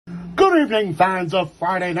Good evening, fans of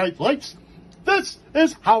Friday Night Lights. This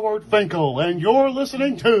is Howard Finkel, and you're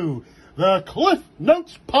listening to the Cliff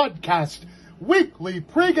Notes Podcast weekly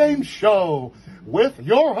pregame show with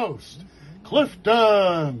your host,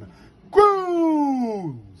 Clifton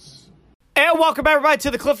Grooms. And welcome everybody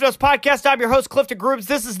to the Cliff Notes Podcast. I'm your host, Clifton Grooms.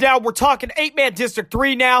 We're talking 8-man District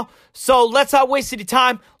 3 now, so let's not waste any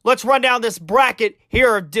time. Let's run down this bracket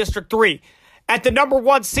here in District 3. At the number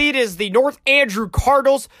one seed is the North Andrew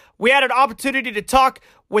Cardinals. We had an opportunity to talk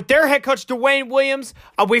with their head coach, Dwayne Williams.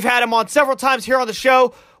 We've had him on several times here on the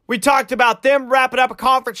show. We talked about them wrapping up a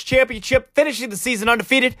conference championship, finishing the season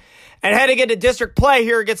undefeated, and heading into district play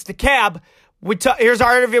here against the Cab. Here's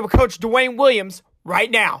our interview with Coach Dwayne Williams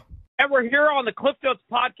right now. And we're here on the Cliff Notes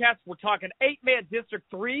Podcast. We're talking 8-man District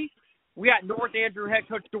 3. We got North Andrew head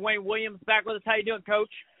coach Dwayne Williams back with us. How you doing,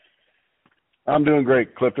 Coach? I'm doing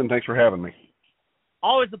great, Clifton. Thanks for having me.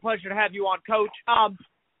 Always a pleasure to have you on, Coach.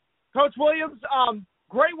 Coach Williams,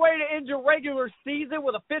 great way to end your regular season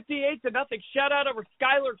with a 58-0 shutout over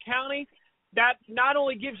Schuyler County. That not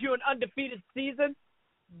only gives you an undefeated season,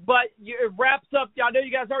 but it wraps up. I know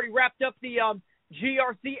you guys already wrapped up the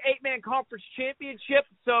GRC 8-man conference championship.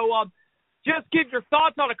 So just give your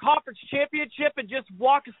thoughts on a conference championship and just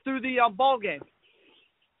walk us through the ball game.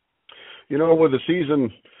 You know, with the season,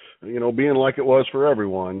 being like it was for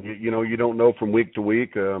everyone, you don't know from week to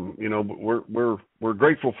week. We're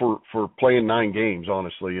grateful for playing 9 games,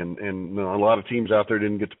 honestly, and a lot of teams out there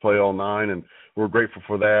didn't get to play all 9, and we're grateful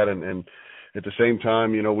for that. And at the same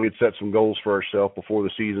time, we had set some goals for ourselves before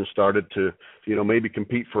the season started to, maybe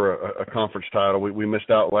compete for a conference title. We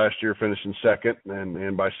missed out last year, finishing second,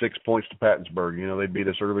 and by 6 points to Pattonsburg. They beat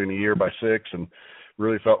us early in the year by 6, and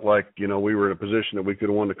really felt like, we were in a position that we could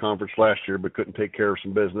have won the conference last year, but couldn't take care of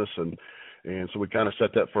some business. And so we kind of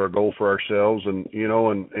set that for a goal for ourselves. And,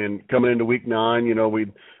 and coming into week 9,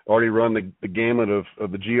 we'd already run the gamut of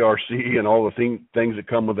the GRC and all the things that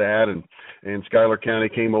come with that. And Schuyler County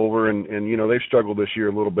came over and they've struggled this year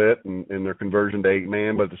a little bit in their conversion to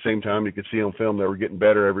 8-man, but at the same time, you could see on film they were getting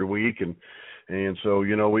better every week. And so,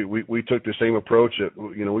 we took the same approach that,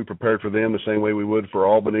 we prepared for them the same way we would for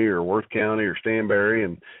Albany or Worth County or Stanberry,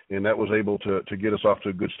 and that was able to get us off to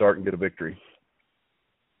a good start and get a victory.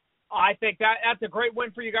 I think that's a great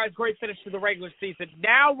win for you guys. Great finish to the regular season.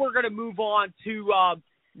 Now we're going to move on to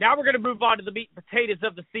the meat and potatoes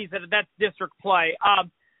of the season, and that's district play.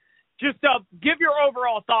 Give your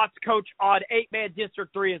overall thoughts, Coach, on 8-man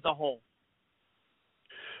District 3 as a whole.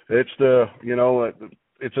 It's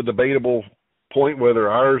it's a debatable point whether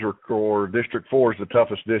ours or District 4 is the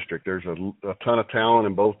toughest district. There's a ton of talent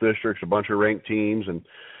in both districts, a bunch of ranked teams, and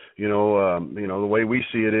the way we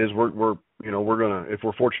see it is we're gonna, if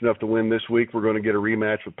we're fortunate enough to win this week, we're gonna get a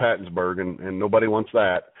rematch with Pattonsburg, and nobody wants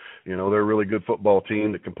that. They're a really good football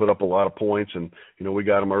team that can put up a lot of points, and we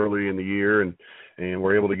got them early in the year and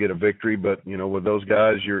we're able to get a victory. But with those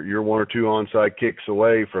guys, you're 1 or 2 onside kicks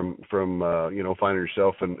away from finding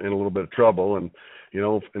yourself in a little bit of trouble. And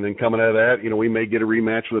then coming out of that, we may get a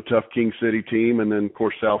rematch with a tough King City team. And then, of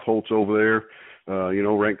course, South Holt's over there,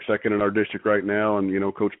 ranked second in our district right now. And,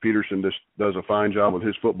 Coach Peterson just does a fine job with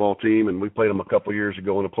his football team. And we played them a couple years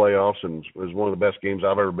ago in the playoffs, and it was one of the best games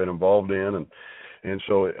I've ever been involved in. And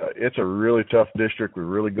so it's a really tough district with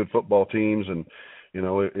really good football teams. And,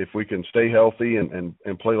 if we can stay healthy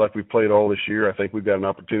and play like we've played all this year, I think we've got an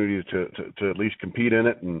opportunity to at least compete in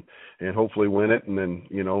it and hopefully win it. And then,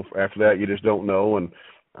 after that, you just don't know. And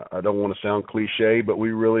I don't want to sound cliche, but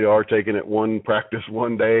we really are taking it one practice,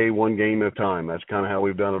 one day, one game at a time. That's kind of how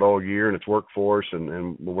we've done it all year, and it's worked for us,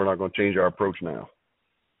 and we're not going to change our approach now.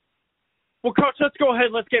 Well, Coach, let's go ahead.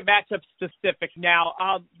 Let's get matchup specific now.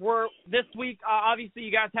 We're this week, obviously,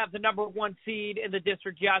 you guys have the number 1 seed in the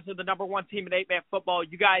district. You guys are the number 1 team in 8-man football.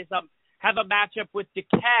 You guys have a matchup with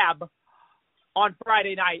DeKalb on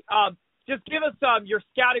Friday night. Just give us your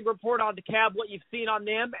scouting report on DeKalb, what you've seen on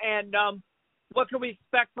them, and what can we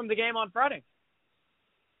expect from the game on Friday?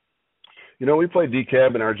 We played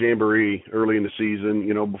DeKalb in our jamboree early in the season,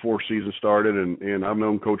 before season started, and I've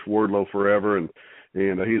known Coach Wardlow forever, and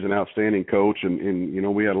he's an outstanding coach,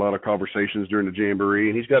 and we had a lot of conversations during the jamboree,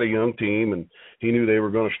 and he's got a young team, and he knew they were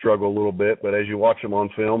going to struggle a little bit, but as you watch them on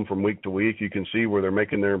film from week to week, you can see where they're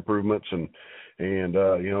making their improvements, and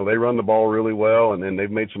they run the ball really well, and then they've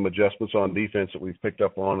made some adjustments on defense that we've picked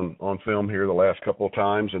up on film here the last couple of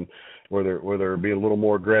times, and where they're being a little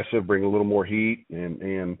more aggressive, bring a little more heat,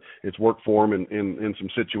 and it's worked for them in some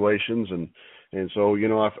situations, and so,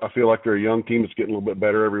 I feel like they're a young team that's getting a little bit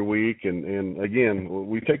better every week. And again,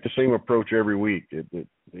 we take the same approach every week.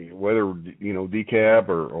 whether, DeKalb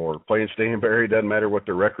or playing Stanberry, doesn't matter what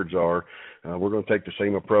their records are. We're going to take the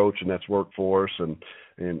same approach, and that's worked for us.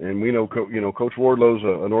 And we know, Coach Wardlow's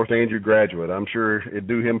a North Andrew graduate. I'm sure it'd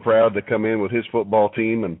do him proud to come in with his football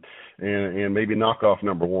team and maybe knock off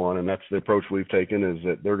number one. And that's the approach we've taken, is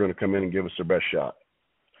that they're going to come in and give us their best shot.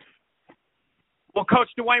 Well, Coach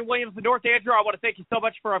Dwayne Williams of North Andrew, I want to thank you so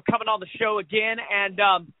much for coming on the show again, and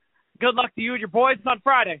good luck to you and your boys on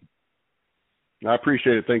Friday. I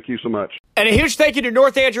appreciate it. Thank you so much. And a huge thank you to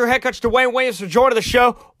North Andrew head coach Dwayne Williams for joining the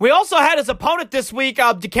show. We also had his opponent this week,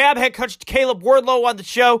 DeKalb head coach Caleb Wardlow, on the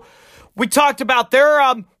show. We talked about their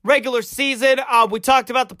regular season. We talked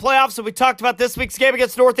about the playoffs, and we talked about this week's game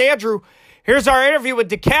against North Andrew. Here's our interview with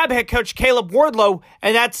DeKalb head coach Caleb Wardlow,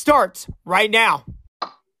 and that starts right now.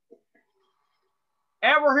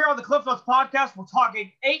 And we're here on the Cliff Notes podcast. We're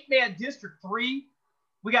talking 8-man District 3.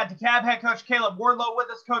 We got DeKalb head coach Caleb Wardlow with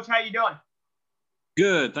us. Coach, how you doing?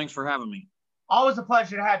 Good. Thanks for having me. Always a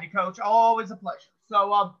pleasure to have you, Coach. Always a pleasure.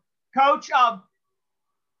 So, Coach,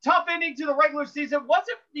 tough ending to the regular season.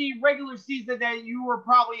 Wasn't the regular season that you were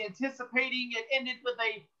probably anticipating? It ended with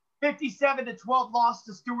a 57-12 loss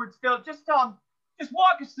to Stewartsville. Just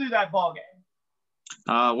walk us through that ball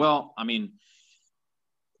game. Well, I mean,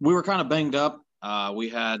 we were kind of banged up. We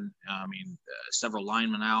had, several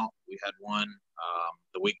linemen out. We had one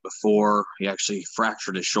the week before. He actually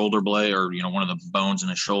fractured his shoulder blade, or, one of the bones in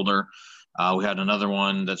his shoulder. We had another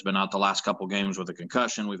one that's been out the last couple games with a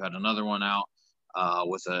concussion. We've had another one out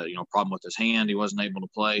with a, problem with his hand. He wasn't able to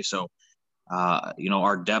play. So,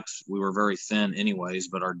 our depth, we were very thin anyways,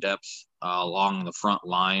 but our depth along the front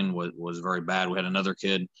line was very bad. We had another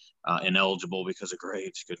kid ineligible because of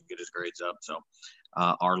grades, couldn't get his grades up. So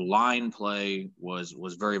our line play was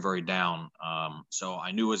very, very down. So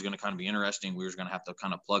I knew it was going to kind of be interesting. We were going to have to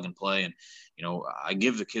kind of plug and play. And, I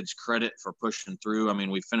give the kids credit for pushing through. I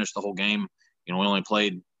mean, we finished the whole game. We only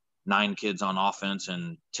played 9 kids on offense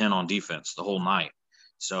and 10 on defense the whole night.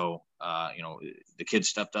 So, the kids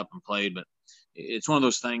stepped up and played, but it's one of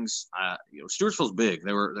those things. Stewartsville's big.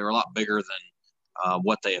 They were a lot bigger than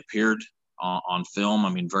what they appeared on film.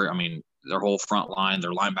 Their whole front line,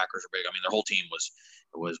 their linebackers are big. Their whole team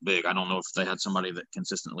was big. I don't know if they had somebody that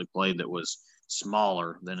consistently played that was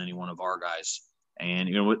smaller than any one of our guys. And,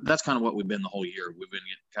 that's kind of what we've been the whole year. We've been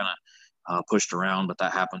getting kind of pushed around, but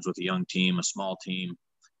that happens with a young team, a small team.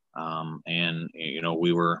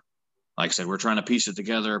 We were, like I said, we're trying to piece it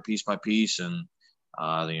together piece by piece, and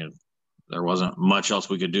there wasn't much else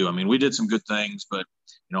we could do. We did some good things, but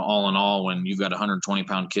all in all, when you've got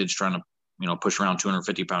 120-pound kids trying to push around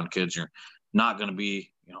 250-pound kids, you're not going to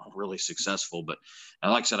be really successful. But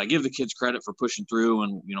like I said, I give the kids credit for pushing through,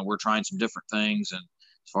 and we're trying some different things, and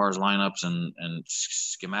as far as lineups and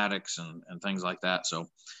schematics and things like that. So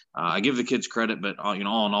I give the kids credit, but all in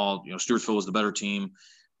all, Stewartsville was the better team.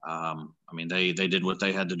 They did what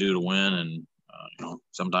they had to do to win, and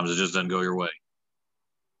sometimes it just doesn't go your way.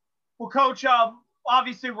 Well, Coach,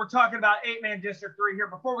 obviously we're talking about 8-man District 3 here.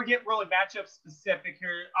 Before we get really matchup specific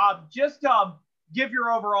here, just give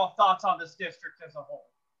your overall thoughts on this district as a whole.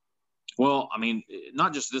 Well,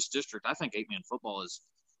 not just this district. I think 8-man football is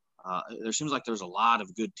there seems like there's a lot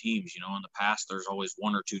of good teams. In the past, there's always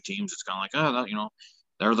 1 or 2 teams. It's kind of like,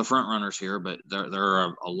 they're the front runners here, but there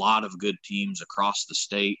are a lot of good teams across the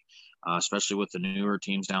state, especially with the newer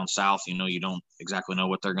teams down south. You don't exactly know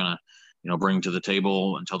what they're going to, bring to the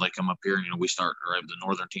table until they come up here. And, the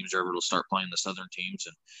northern teams are able to start playing the southern teams.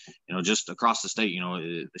 And, just across the state,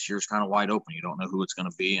 this year's kind of wide open. You don't know who it's going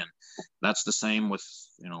to be. And that's the same with,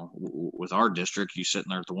 with our district. You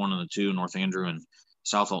sitting there at the 1 and the 2, North Andrew and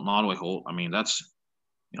South Holt, Nottoway Holt. That's,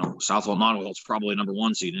 South Holt, Nottoway Holt's probably number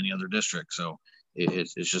 1 seed in any other district. So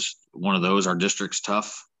it's just one of those. Our district's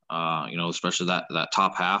tough, especially that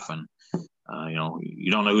top half. And,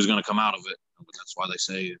 you don't know who's going to come out of it. But that's why they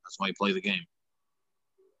say that's why you play the game.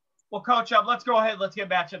 Well, Coach, let's go ahead. Let's get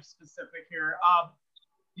matchup specific here.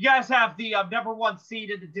 You guys have the number 1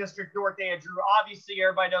 seed in the district, North Andrew. Obviously,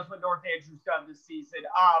 everybody knows what North Andrew's done this season.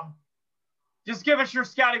 Just give us your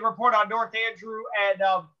scouting report on North Andrew, and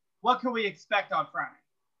what can we expect on Friday?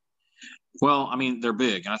 Well, they're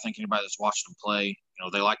big, and I think anybody that's watched them play,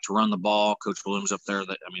 they like to run the ball. Coach Williams up there,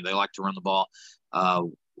 they like to run the ball.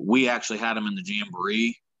 We actually had them in the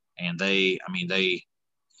Jamboree, and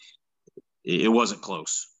it wasn't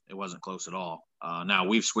close. It wasn't close at all. Now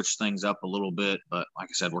we've switched things up a little bit, but like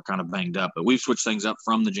I said, we're kind of banged up. But we've switched things up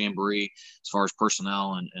from the Jamboree as far as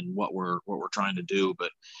personnel and what we're trying to do.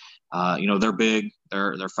 But they're big,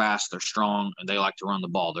 they're fast, they're strong, and they like to run the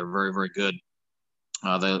ball. They're very, very good. They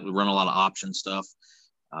run a lot of option stuff.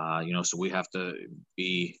 So we have to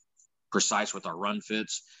be precise with our run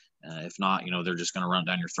fits. If not, they're just going to run it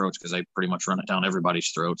down your throats because they pretty much run it down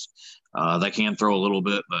everybody's throats. They can throw a little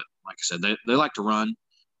bit, but like I said, they like to run.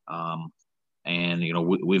 And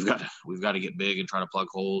we've got to get big and try to plug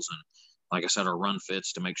holes. And like I said, our run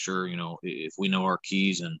fits to make sure if we know our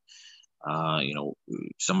keys and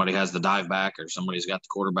somebody has the dive back or somebody's got the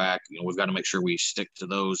quarterback, we've got to make sure we stick to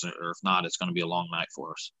those, or if not, it's going to be a long night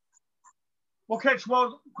for us. Well, Coach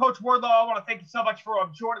Wardlow, I want to thank you so much for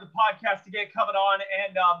joining the podcast again, coming on,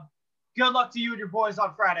 and good luck to you and your boys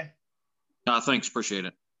on Friday. Thanks. Appreciate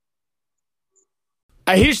it.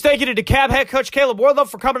 A huge thank you to DeKalb head coach Caleb Wardlow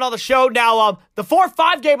for coming on the show. Now, the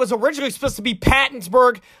 4-5 game was originally supposed to be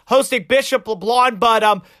Pattonsburg hosting Bishop LeBlond,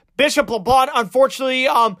 but Bishop LeBlond, unfortunately,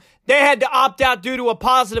 they had to opt out due to a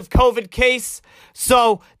positive COVID case.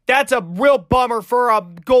 So that's a real bummer for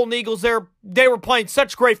Golden Eagles. They were playing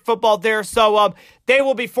such great football there, so they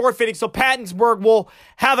will be forfeiting. So Pattonsburg will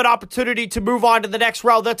have an opportunity to move on to the next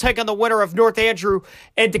round. They'll take on the winner of North Andrew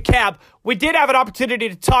and DeKalb. We did have an opportunity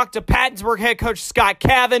to talk to Pattonsburg head coach Scott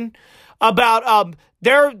Cavan about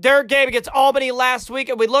their game against Albany last week,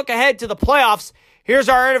 and we look ahead to the playoffs. Here's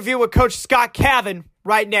our interview with Coach Scott Cavan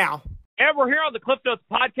right now. And we're here on the Cliff Notes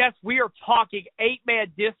podcast. We are talking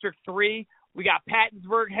 8-man District 3. We got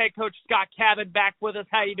Pattonsburg head coach Scott Cavan back with us.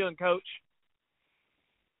 How you doing, Coach?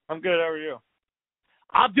 I'm good. How are you?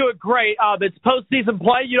 I'm doing great. It's postseason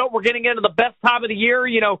play. We're getting into the best time of the year.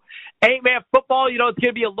 8-man football. It's going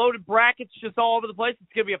to be a loaded bracket. It's just all over the place.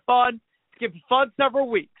 It's going to be fun several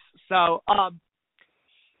weeks. So,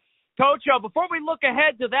 Coach, before we look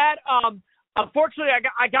ahead to that, unfortunately,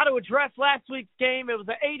 I got to address last week's game. It was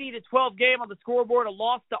an 80-12 game on the scoreboard, a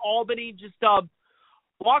loss to Albany. Just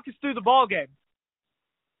walk us through the ball game.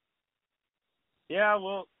 Yeah,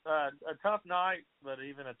 well, a tough night, but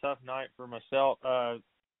even a tough night for myself.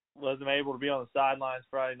 Wasn't able to be on the sidelines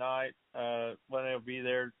Friday night. Wasn't able to be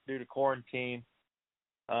there due to quarantine.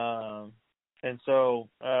 And so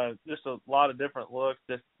just a lot of different looks.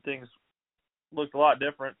 Things looked a lot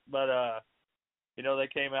different, but they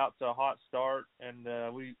came out to a hot start, and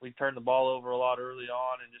we turned the ball over a lot early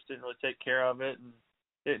on and just didn't really take care of it and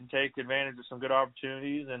didn't take advantage of some good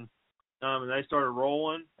opportunities. And they started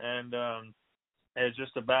rolling, and it's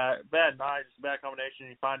just a bad night, just a bad combination.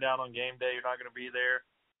 You find out on game day you're not going to be there.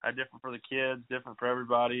 Different for the kids, different for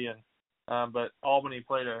everybody. And but Albany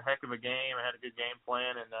played a heck of a game and had a good game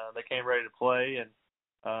plan, and they came ready to play.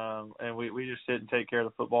 And we just sit and take care of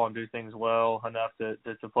the football and do things well enough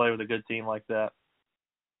to play with a good team like that.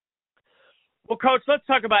 Well, Coach, let's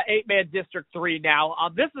talk about 8-man District 3 now. I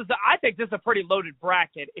think this is a pretty loaded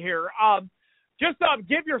bracket here. Just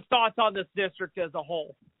give your thoughts on this district as a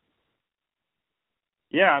whole.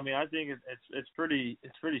 Yeah, I mean, I think it's pretty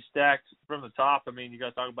stacked from the top. I mean, you got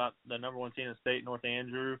to talk about the number one team in the state, North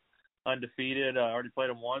Andrew, undefeated. Already played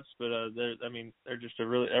them once, but they're just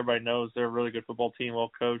everybody knows they're a really good football team,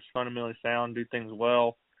 well coached, fundamentally sound, do things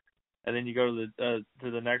well. And then you go to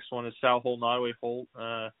the next one is South Holt, Nottoway Holt.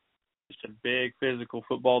 Just a big physical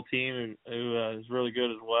football team who is really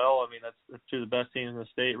good as well. I mean, that's two of the best teams in the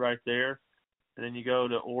state right there. And then you go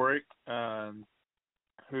to Orick,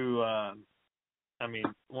 who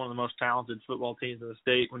one of the most talented football teams in the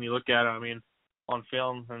state. When you look at it, I mean, on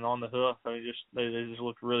film and on the hoof, I mean, they just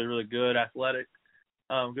look really, really good, athletic,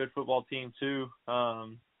 good football team too.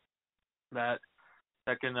 That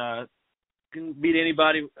can beat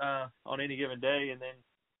anybody on any given day. And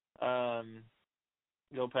then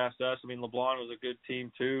go past us. I mean, LeBlond was a good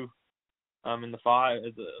team too. In the five,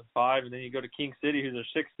 and then you go to King City, who's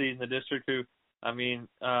a 6th seed in the district. Who, I mean,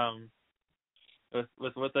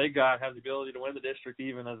 with what they got, have the ability to win the district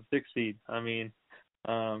even as a 6th seed. I mean,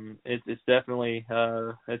 it's definitely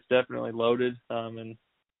loaded. And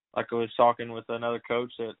like I was talking with another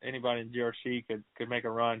coach, that anybody in GRC could make a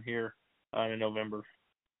run here in November.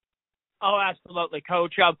 Oh, absolutely,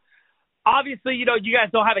 Coach. Obviously, you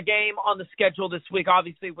guys don't have a game on the schedule this week,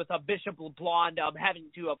 obviously, with Bishop LeBlond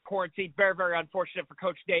having to quarantine. Very, very unfortunate for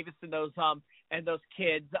Coach Davis and those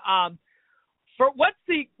kids. For what's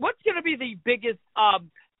going to be the biggest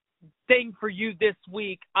thing for you this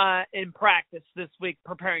week in practice this week,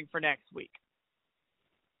 preparing for next week?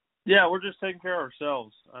 Yeah, we're just taking care of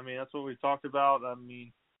ourselves. I mean, that's what we talked about. I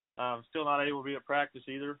mean, I'm still not able to be at practice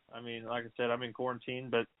either. I mean, like I said, I'm in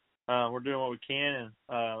quarantine, but we're doing what we can. And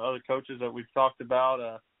other coaches that we've talked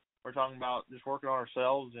about, we're talking about just working on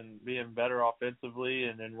ourselves and being better offensively,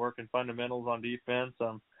 and then working fundamentals on defense,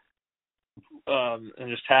 and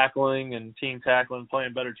just tackling and team tackling,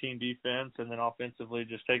 playing better team defense, and then offensively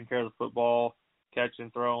just taking care of the football,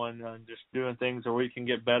 catching, throwing, and just doing things where we can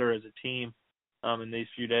get better as a team in these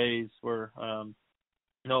few days. Where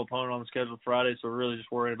no opponent on the schedule Friday, so we're really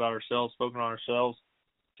just worrying about ourselves, focusing on ourselves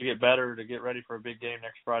to get better, to get ready for a big game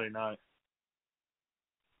next Friday night.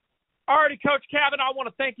 Alrighty, Coach Kavin, I want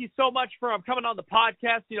to thank you so much for coming on the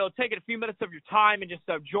podcast, taking a few minutes of your time and just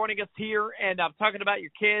joining us here and talking about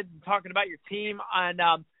your kids and talking about your team. And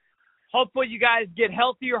hopefully you guys get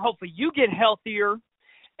healthier. Hopefully you get healthier.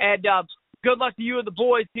 And good luck to you and the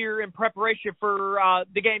boys here in preparation for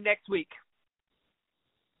the game next week.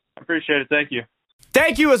 I appreciate it. Thank you.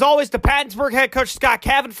 Thank you, as always, to Pattonsburg head coach Scott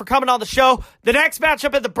Kavin for coming on the show. The next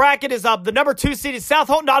matchup in the bracket is the number 2 seeded South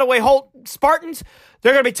Holton Nottoway Holt Spartans.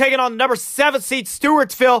 They're going to be taking on the number 7 seed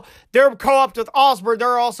Stewartsville. They're co-opted with Osborne.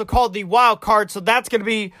 They're also called the Wild Card, so that's going to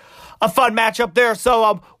be a fun matchup there.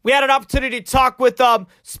 So we had an opportunity to talk with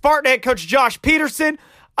Spartan head coach Josh Peterson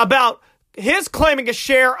about his claiming a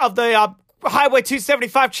share of the Highway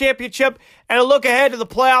 275 championship and a look ahead to the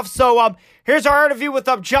playoffs. So here's our interview with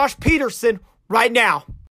Josh Peterson right now.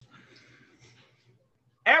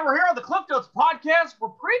 And we're here on the Cliff Notes podcast. We're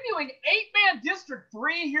previewing 8-man District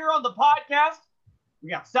 3 here on the podcast. We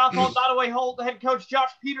got South Holton Nottoway Holt head coach Josh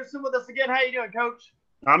Peterson with us again. How you doing, Coach?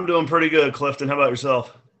 I'm doing pretty good, Clifton. How about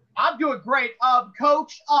yourself? I'm doing great.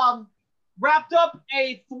 Coach, wrapped up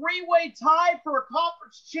a 3-way tie for a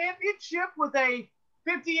conference championship with a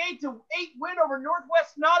 58-8 win over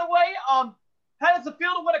Northwest Nottoway. How does it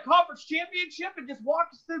feel to win a conference championship, and just walk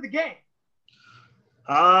us through the game?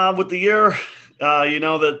 With the year,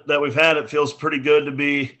 that we've had, it feels pretty good to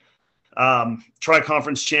be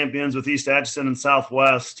tri-conference champions with East Atchison and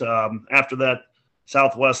Southwest. After that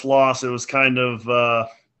Southwest loss, it was kind of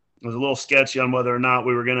it was a little sketchy on whether or not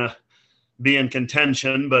we were going to be in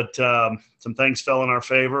contention, but some things fell in our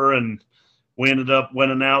favor, and we ended up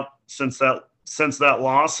winning out since that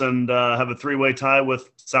loss, and have a 3-way tie with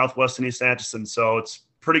Southwest and East Atchison. So it's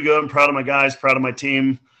pretty good. I'm proud of my guys, proud of my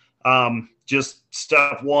team. Just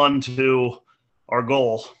step one to our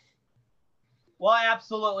goal. Well,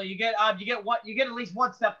 absolutely. You get at least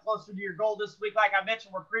one step closer to your goal this week. Like I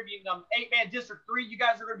mentioned, we're previewing 8-man District 3. You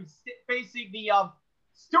guys are going to be facing the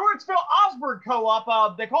Stewartsville-Osborne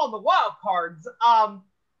co-op. They call them the Wild Cards.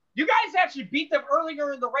 You guys actually beat them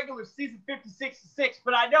earlier in the regular season, 56-6.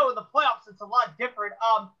 But I know in the playoffs it's a lot different.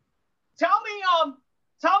 Tell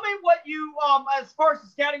me what you as far as the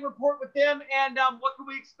scouting report with them, and what can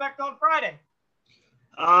we expect on Friday?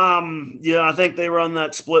 I think they run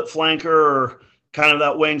that split flanker, or kind of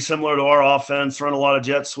that wing similar to our offense, run a lot of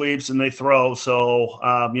jet sweeps, and they throw. So,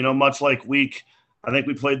 much like I think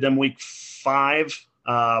we played them week 5.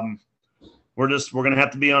 We're going to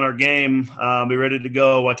have to be on our game, be ready to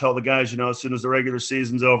go. I tell the guys, as soon as the regular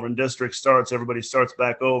season's over and district starts, everybody starts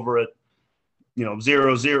back over at,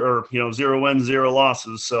 0-0, or, 0 wins, 0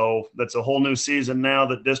 losses. So that's a whole new season now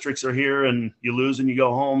that districts are here, and you lose and you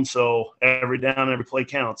go home. So every down, every play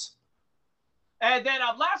counts. And then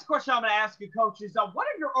last question I'm going to ask you, Coach, is what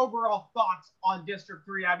are your overall thoughts on District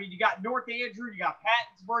 3? I mean, you got North Andrew, you got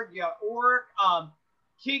Pattonsburg, you got Orrick,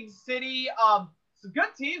 King City, some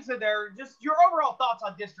good teams in there. Just your overall thoughts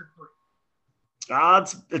on District 3.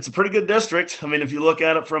 It's a pretty good district. I mean, if you look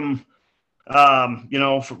at it from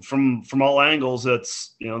all angles,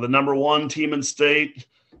 it's, the number 1 team in state.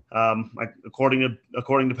 According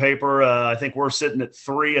to paper, I think we're sitting at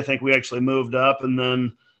 3. I think we actually moved up, and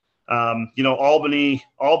then,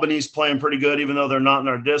 Albany's playing pretty good, even though they're not in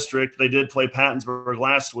our district. They did play Pattonsburg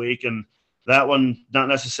last week, and that one not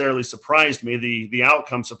necessarily surprised me. The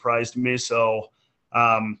outcome surprised me. So,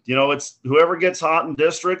 it's whoever gets hot in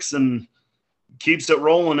districts and keeps it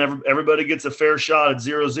rolling. Everybody gets a fair shot at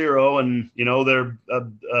 0-0, and they're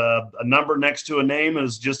a number next to a name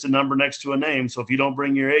is just a number next to a name. So if you don't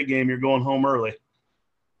bring your A game, you're going home early.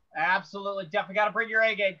 Absolutely, definitely got to bring your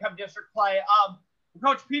A game come district play.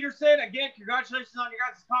 Coach Peterson, again, congratulations on your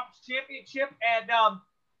guys' conference championship, and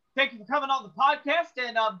thank you for coming on the podcast.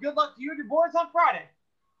 And good luck to you and your boys on Friday.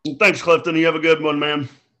 Thanks, Clifton. You have a good one, man.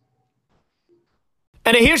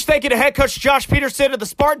 And a huge thank you to head coach Josh Peterson of the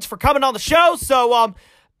Spartans for coming on the show. So,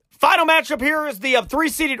 final matchup here is the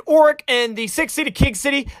 3-seeded Orrick and the 6-seeded King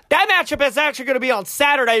City. That matchup is actually going to be on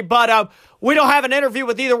Saturday, but we don't have an interview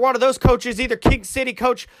with either one of those coaches, either King City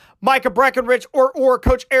coach Micah Breckenridge or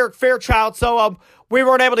coach Eric Fairchild. So, we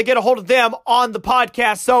weren't able to get a hold of them on the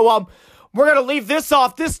podcast. So, we're going to leave this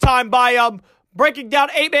off this time by breaking down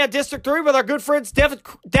 8-man District 3 with our good friends Devin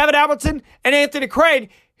Albertson and Anthony Crane.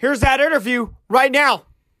 Here's that interview right now.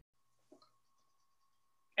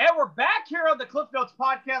 And we're back here on the Cliff Notes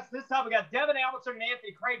podcast. This time we got Devin Albertson and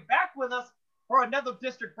Anthony Crane back with us for another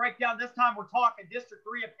district breakdown. This time we're talking District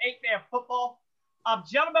 3 of 8-man football.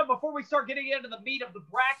 Gentlemen, before we start getting into the meat of the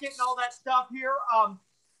bracket and all that stuff here,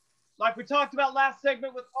 like we talked about last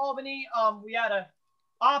segment with Albany, we had a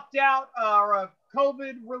opt-out or a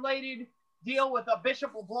COVID-related deal with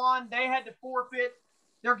Bishop LeBlond. They had to forfeit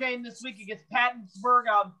their game this week against Pattonsburg.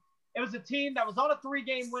 It was a team that was on a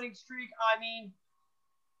 3-game winning streak. I mean,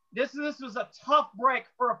 this was a tough break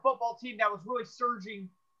for a football team that was really surging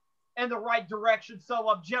in the right direction.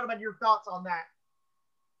 So, gentlemen, your thoughts on that?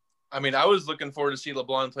 I mean, I was looking forward to see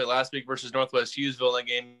LeBlond play last week versus Northwest Hughesville. That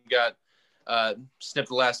game got snipped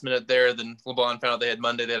the last minute there. Then LeBlond found out they had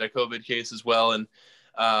Monday. They had a COVID case as well, and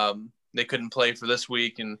they couldn't play for this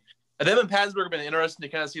week. And them and Pattonsburg have been interesting to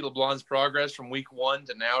kind of see LeBlond's progress from week 1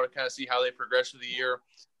 to now, to kind of see how they progress through the year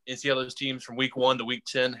and see how those teams from week 1 to week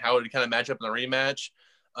 10, how it kind of match up in the rematch.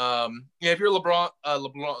 If you're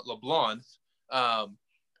LeBlond,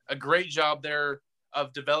 a great job there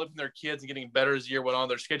of developing their kids and getting better as the year went on.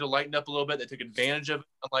 Their schedule lightened up a little bit. They took advantage of it,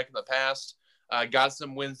 unlike in the past. Got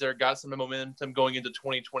some wins there, got some momentum going into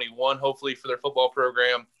 2021, hopefully, for their football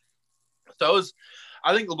program. So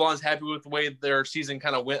I think LeBlond's happy with the way their season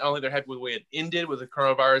kind of went. I don't think they're happy with the way it ended, with the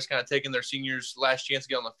coronavirus kind of taking their seniors' last chance to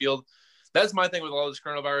get on the field. That's my thing with all this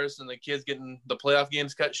coronavirus and the kids getting the playoff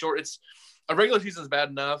games cut short. It's a regular season is bad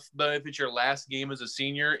enough, but if it's your last game as a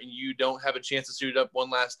senior and you don't have a chance to suit it up one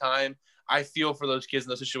last time, I feel for those kids in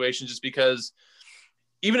those situations, just because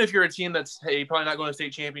even if you're a team that's, hey, probably not going to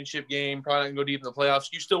state championship game, probably not going to go deep in the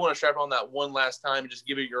playoffs, you still want to strap on that one last time and just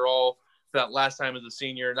give it your all for that last time as a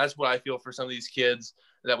senior. And that's what I feel for some of these kids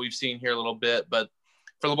that we've seen here a little bit. But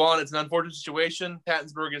for LeBlond, it's an unfortunate situation.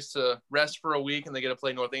 Pattonsburg gets to rest for a week, and they get to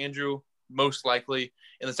play North Andrew, most likely,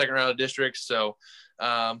 in the second round of districts. So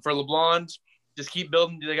for LeBlond, just keep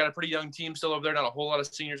building. They got a pretty young team still over there, not a whole lot of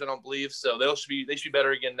seniors, I don't believe. So they should be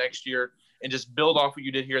better again next year, and just build off what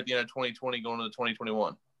you did here at the end of 2020 going into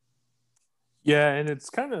 2021. Yeah, and it's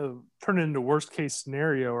kind of turned into worst case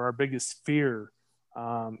scenario, or our biggest fear.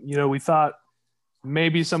 We thought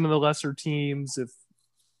maybe some of the lesser teams, if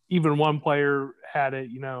even one player had it,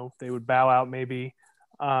 they would bow out maybe.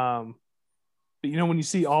 But, when you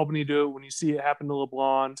see Albany do it, when you see it happen to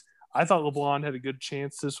LeBlond, I thought LeBlond had a good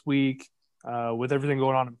chance this week with everything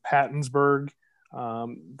going on in Pattonsburg.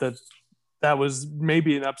 That was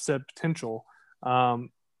maybe an upset potential.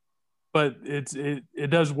 But it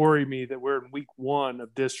does worry me that we're in week 1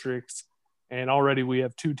 of districts, and already we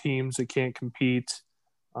have 2 teams that can't compete,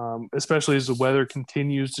 especially as the weather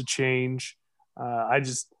continues to change. I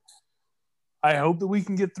hope that we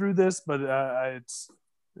can get through this, but it's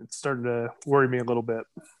starting to worry me a little bit.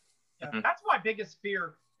 Yeah, that's my biggest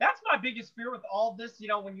fear. That's my biggest fear with all this.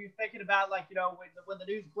 When you're thinking about when the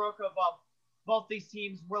news broke of both these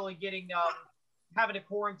teams really getting having to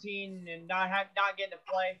quarantine and not getting to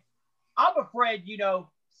play. I'm afraid,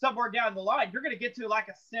 somewhere down the line, you're going to get to like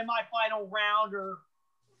a semifinal round, or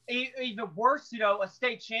even worse, a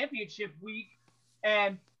state championship week,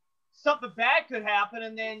 and something bad could happen,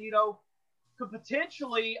 and then could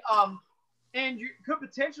potentially end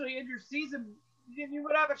your season. You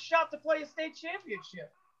would have a shot to play a state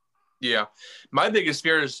championship. Yeah, my biggest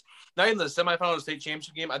fear is not even the semifinal state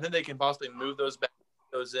championship game. I think they can possibly move those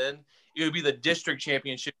in. It would be the district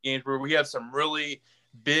championship games where we have some really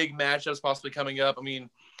big matchups possibly coming up. I mean,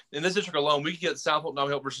 in this district alone, we could get South Hope,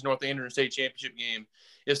 Navajo versus North Andrew in a state championship game.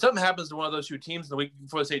 If something happens to one of those 2 teams in the week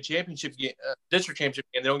before the state championship game, district championship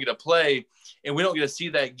game, they don't get to play, and we don't get to see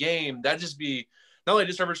that game, that'd just be not only a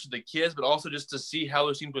disservice to the kids, but also just to see how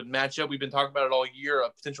those teams would match up. We've been talking about it all year, a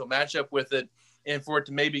potential matchup with it, and for it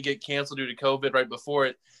to maybe get canceled due to COVID right before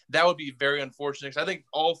it, that would be very unfortunate. Because I think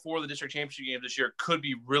all 4 of the district championship games this year could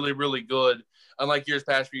be really, really good. Unlike years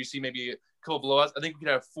past where you see maybe a couple blowouts, I think we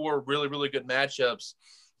could have 4 really, really good matchups.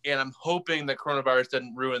 And I'm hoping that coronavirus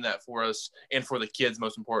doesn't ruin that for us and for the kids,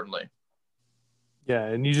 most importantly. Yeah,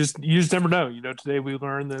 and you just never know. Today we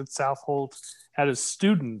learned that South Holt had a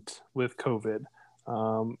student with COVID.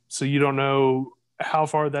 So you don't know how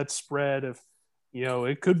far that's spread. If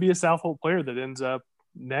it could be a South Holt player that ends up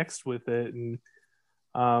next with it,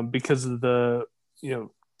 and because of the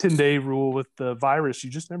 10-day rule with the virus, you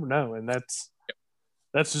just never know, and that's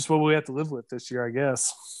just what we have to live with this year, I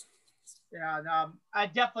guess. Yeah, and, I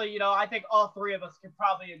definitely, I think all 3 of us can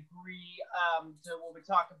probably agree to when we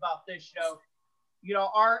talk about this show.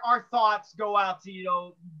 Our thoughts go out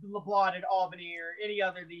to, LeBlond and Albany or any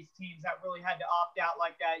other of these teams that really had to opt out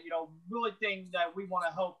like that. Really thing that we want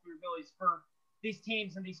to hope really is for these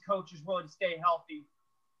teams and these coaches really to stay healthy,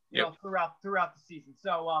 throughout the season.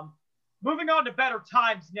 So, moving on to better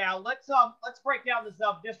times now. Let's break down this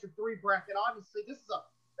District 3 bracket. Obviously, this is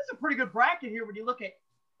a pretty good bracket here when you look at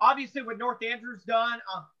obviously what North Andrew's done.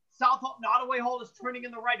 South Hope, Nottoway Holt is trending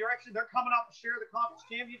in the right direction. They're coming off a share of the conference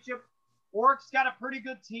championship. Oryx got a pretty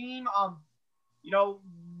good team.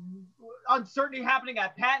 Uncertainty happening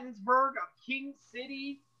at Pattonsburg, King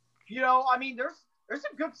City. There's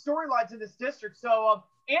some good storylines in this district. So,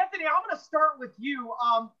 Anthony, I'm going to start with you.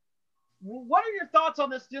 What are your thoughts on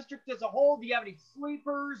this district as a whole? Do you have any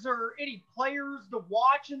sleepers or any players to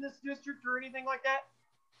watch in this district or anything like that?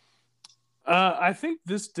 I think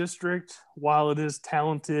this district, while it is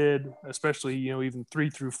talented, especially, even 3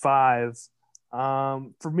 through 5,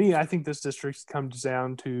 for me, I think this district comes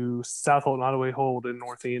down to South Holt, Nottoway Holt, and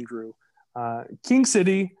North Andrew. King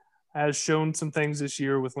City has shown some things this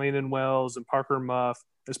year with Landon Wells and Parker Muff,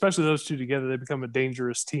 especially those two together. They become a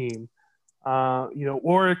dangerous team.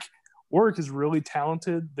 Oric is really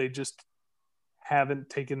talented. They just haven't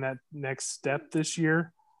taken that next step this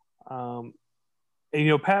year.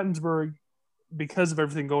 Pattonsburg, because of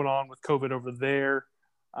everything going on with COVID over there,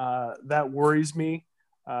 that worries me,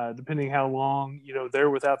 depending how long, they're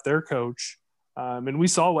without their coach. And we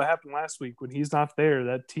saw what happened last week. When he's not there,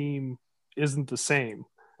 that team isn't the same.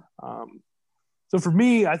 So for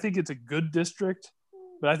me, I think it's a good district,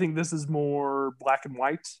 but I think this is more black and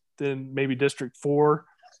white than maybe District 4.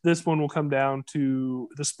 This one will come down to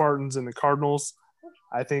the Spartans and the Cardinals.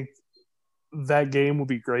 I think that game will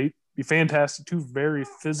be great, be fantastic. 2 very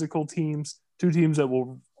physical teams, 2 teams that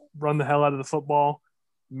will run the hell out of the football.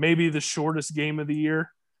 Maybe the shortest game of the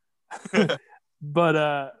year.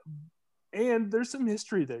 But and there's some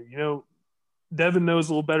history there. Devin knows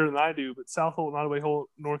a little better than I do, but South Holt, Nottoway Holt,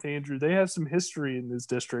 North Andrew, they have some history in these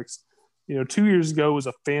districts. 2 years ago was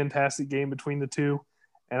a fantastic game between the two.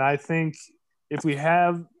 And I think if we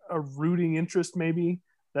have a rooting interest, maybe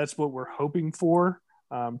that's what we're hoping for.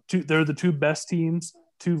 They're the 2 best teams,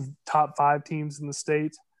 2 top 5 teams in the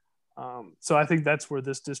state. So I think that's where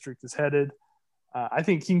this district is headed. I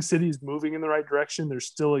think King City is moving in the right direction. They're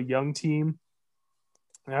still a young team.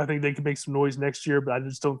 And I think they can make some noise next year, but I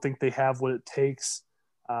just don't think they have what it takes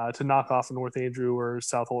to knock off North Andrew or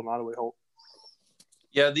South Holt, Nottoway Holt.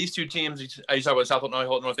 Yeah, these 2 teams, you talk about South Holt, Nottoway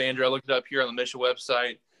Holt, North Andrew. I looked it up here on the MSHSAA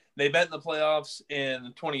website. They met in the playoffs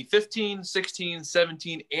in 2015, 16,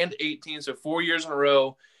 17, and 18, so 4 years in a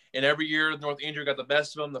row. And every year, North Andrew got the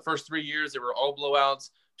best of them. The first 3 years, they were all blowouts.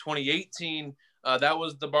 2018, that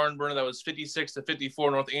was the barn burner. That was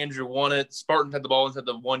 56-54. North Andrew won it. Spartans had the ball inside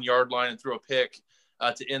the 1-yard line and threw a pick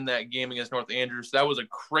to end that game against North Andrew. So that was a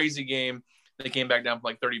crazy game. They came back down for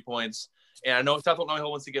like 30 points. And I know South Holt, Nottoway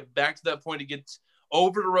Holt wants to get back to that point to get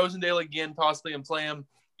over to Rosendale again, possibly, and play them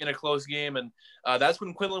in a close game. And that's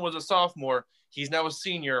when Quinlan was a sophomore. He's now a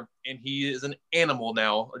senior, and he is an animal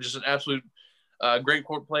now, just an absolute great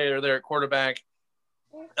player there at quarterback.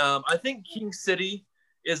 I think King City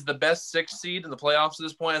is the best 6th seed in the playoffs at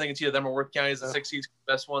this point. I think it's either them or Worth County is the 6th seed,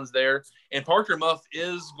 best ones there. And Parker Muff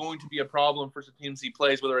is going to be a problem for some teams he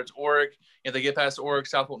plays, whether it's Oric, if they get past Oric,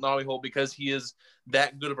 South Holt, Nottoway Holt, because he is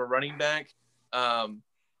that good of a running back.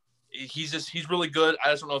 He's really good.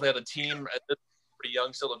 I just don't know if they have a team pretty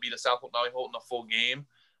young still to beat a South Holt, Nottoway Holt in a full game.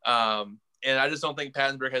 And I just don't think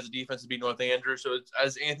Pattonsburg has a defense to beat North Andrew. So it's,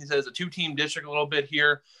 as Anthony says, a 2-team district a little bit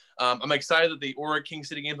here. I'm excited that the Oric King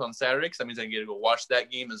City game's on Saturday, because that means I can get to go watch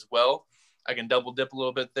that game as well. I can double dip a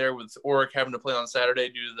little bit there with Oric having to play on Saturday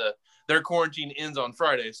due to their quarantine ends on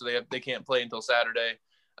Friday, so they can't play until Saturday.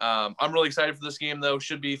 I'm really excited for this game, though.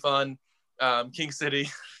 Should be fun. King City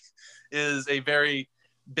is a very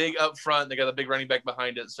big up front. They got a big running back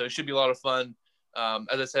behind it, so it should be a lot of fun.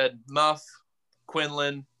 As I said, Muff,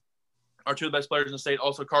 Quinlan are 2 of the best players in the state.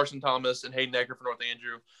 Also, Carson Thomas and Hayden Ecker for North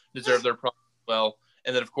Andrew deserve their props as well.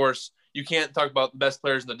 And then, of course, you can't talk about the best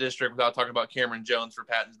players in the district without talking about Cameron Jones for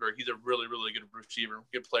Pattonsburg. He's a really, really good receiver,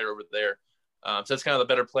 good player over there. So that's kind of the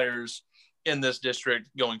better players in this district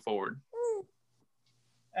going forward.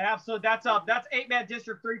 Absolutely. That's 8-man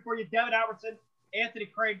District 3 for you. Devin Albertson, Anthony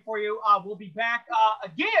Crane for you. We'll be back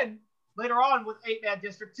again later on with 8-man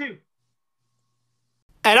District 2.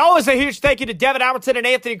 And always a huge thank you to Devin Albertson and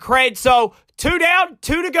Anthony Crane. So 2 down,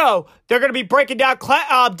 2 to go. They're going to be breaking down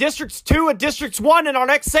Districts 2 and Districts 1 in our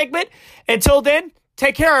next segment. Until then,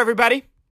 take care, everybody.